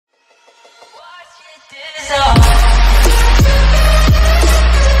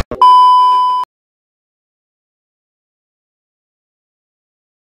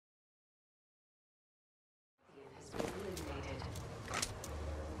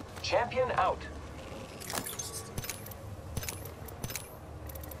Champion out.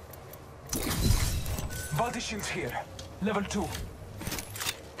 Body shield here. Level 2.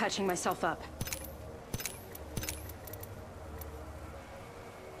 Patching myself up.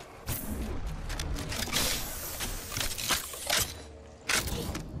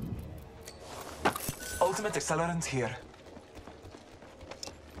 Ultimate accelerant here.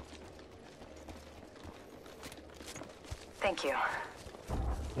 Thank you.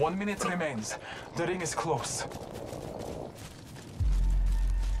 1 minute remains. The ring is close.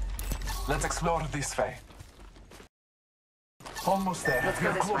 Let's explore this way. Almost there. Let's We go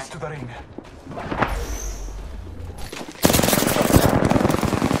are this close way. to the ring. I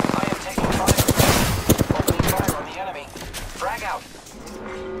am taking fire. Opening fire on the enemy. Frag out.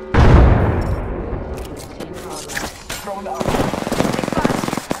 Thrown out. Big spot.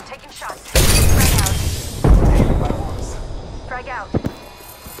 I'm taking shots. Frag out. Healing my wounds. Frag out.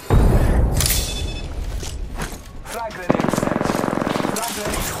 Frag grenade set. Frag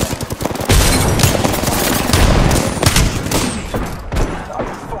grenade set.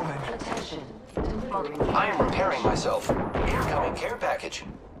 I've fallen. I am repairing myself. Incoming care package.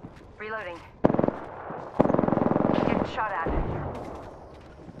 Reloading. Getting shot at.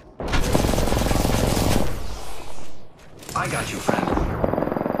 I got you, friend.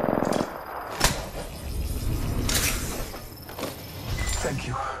 Thank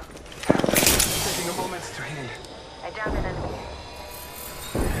you. Taking a moment to heal. I downed an enemy.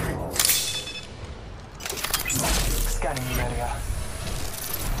 Scanning the area.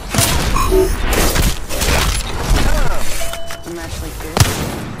 A match like this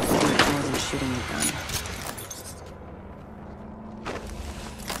is more than shooting a gun.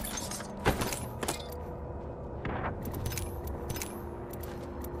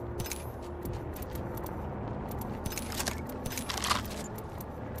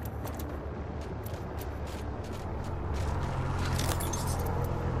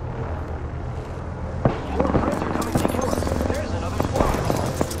 More friends are coming to kill us. There's another squad.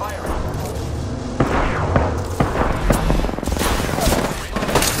 Firing.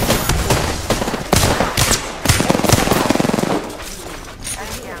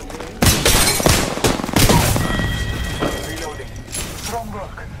 Enemy down. Reloading. Strong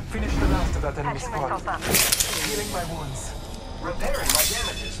rock. Finish the last of that enemy Patching squad. myself up. Healing my wounds. Repairing my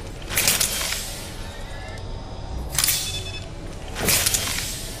damages.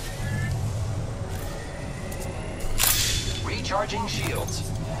 Recharging shields.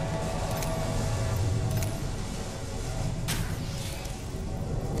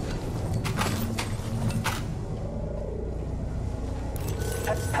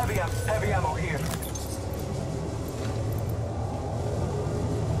 Heavy ammo here.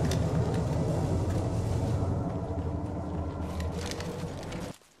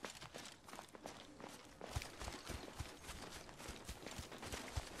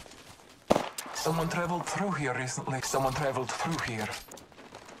 Someone traveled through here recently. Someone traveled through here.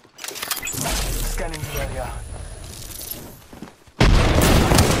 Scanning the area.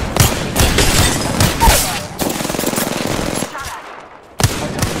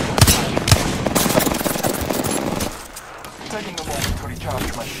 Taking a moment to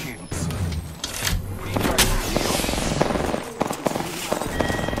recharge my shields. Recharging shields.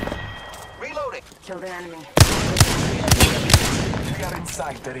 Reloading. Killed an enemy. We are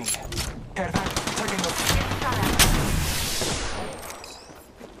inside the ring. Careful, taking a... Shot at.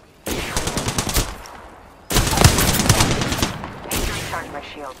 Need to recharge my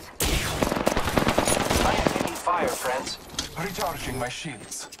shields. I am taking fire, friends. Recharging my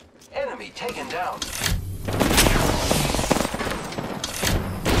shields. Enemy taken down.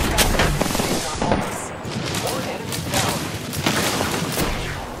 More enemies down.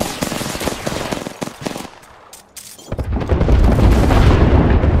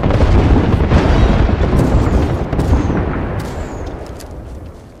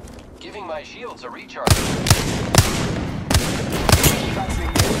 Giving my shields a recharge.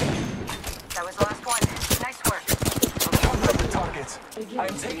 That was the last one. Nice work. Cover the target. I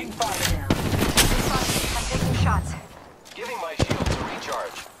am taking fire. I'm taking shots. Giving my shields a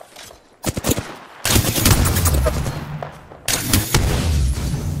recharge.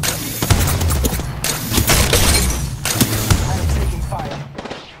 I am taking fire.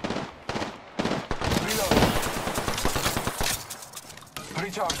 Reloading.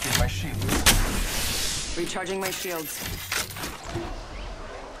 Recharging my shields. Recharging my shields.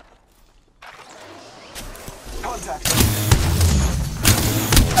 Contact.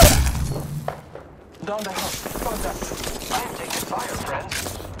 Down the house. Contact. I am taking fire, friends.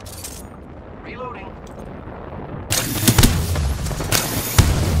 Reloading.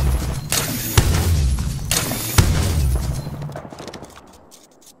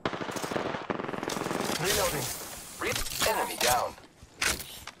 Reloading. Enemy down.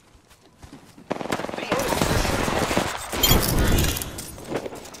 The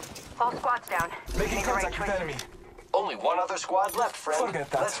All squads down. Making Make the right contact with choices. enemy. only one other squad left, friend. Forget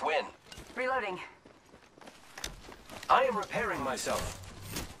that. Let's win. Reloading. I am repairing myself.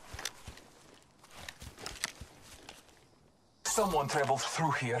 Someone traveled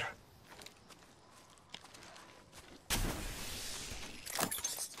through here.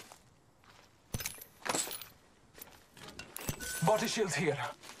 Body shield here.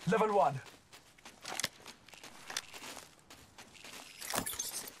 Level 1.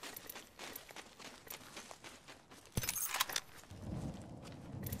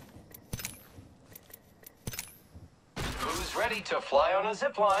 Who's ready to fly on a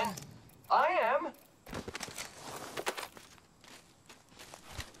zip line? I am.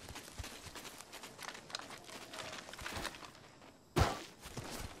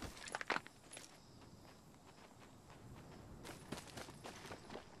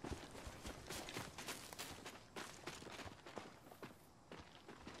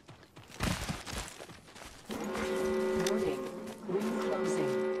 Warning. Ring closing.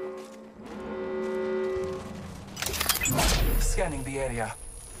 Scanning the area.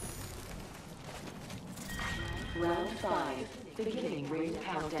 Round 5. Beginning ring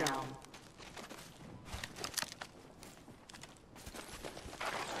countdown.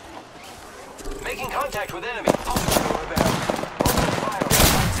 Making contact with enemy. Over there. Open fire.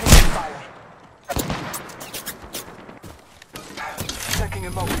 I'm taking fire. Taking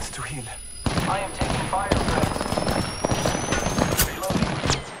a moment to heal. I am taking fire, friends. Reloading.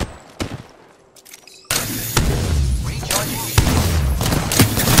 Recharging.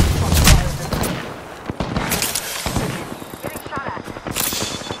 Getting shot at.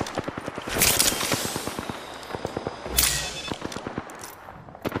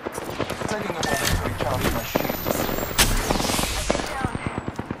 Taking a moment to recharge my shields.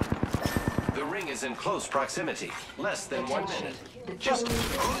 The ring is in close proximity. Less than 1 minute. Just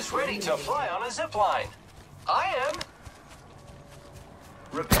who's ready to fly on a zip line? I am.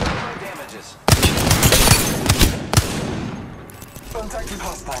 Repairing my damages. Contact with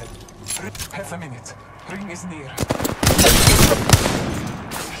hostile. Half a minute. Ring is near. Shot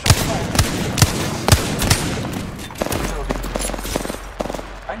fired. Reloading.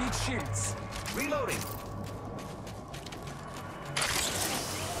 I need shields. Reloading.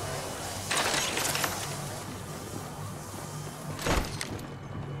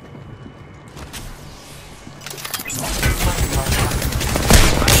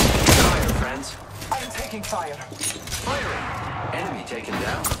 Fire, friends. I'm taking fire. Firing. Enemy taken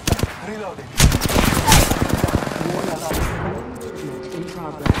down. Reloading. Movement in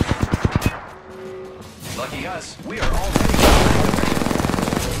progress. Lucky us. We are all taken.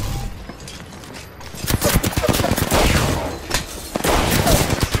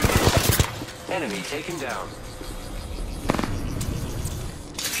 Enemy taken down.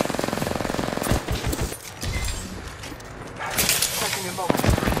 Taking a moment.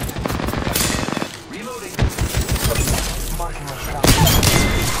 Reloading. Marking a trap.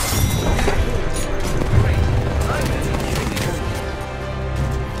 Great. I'm busy keeping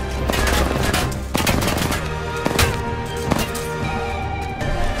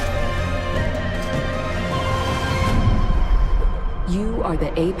you. You are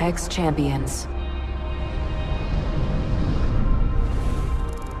the Apex Champions.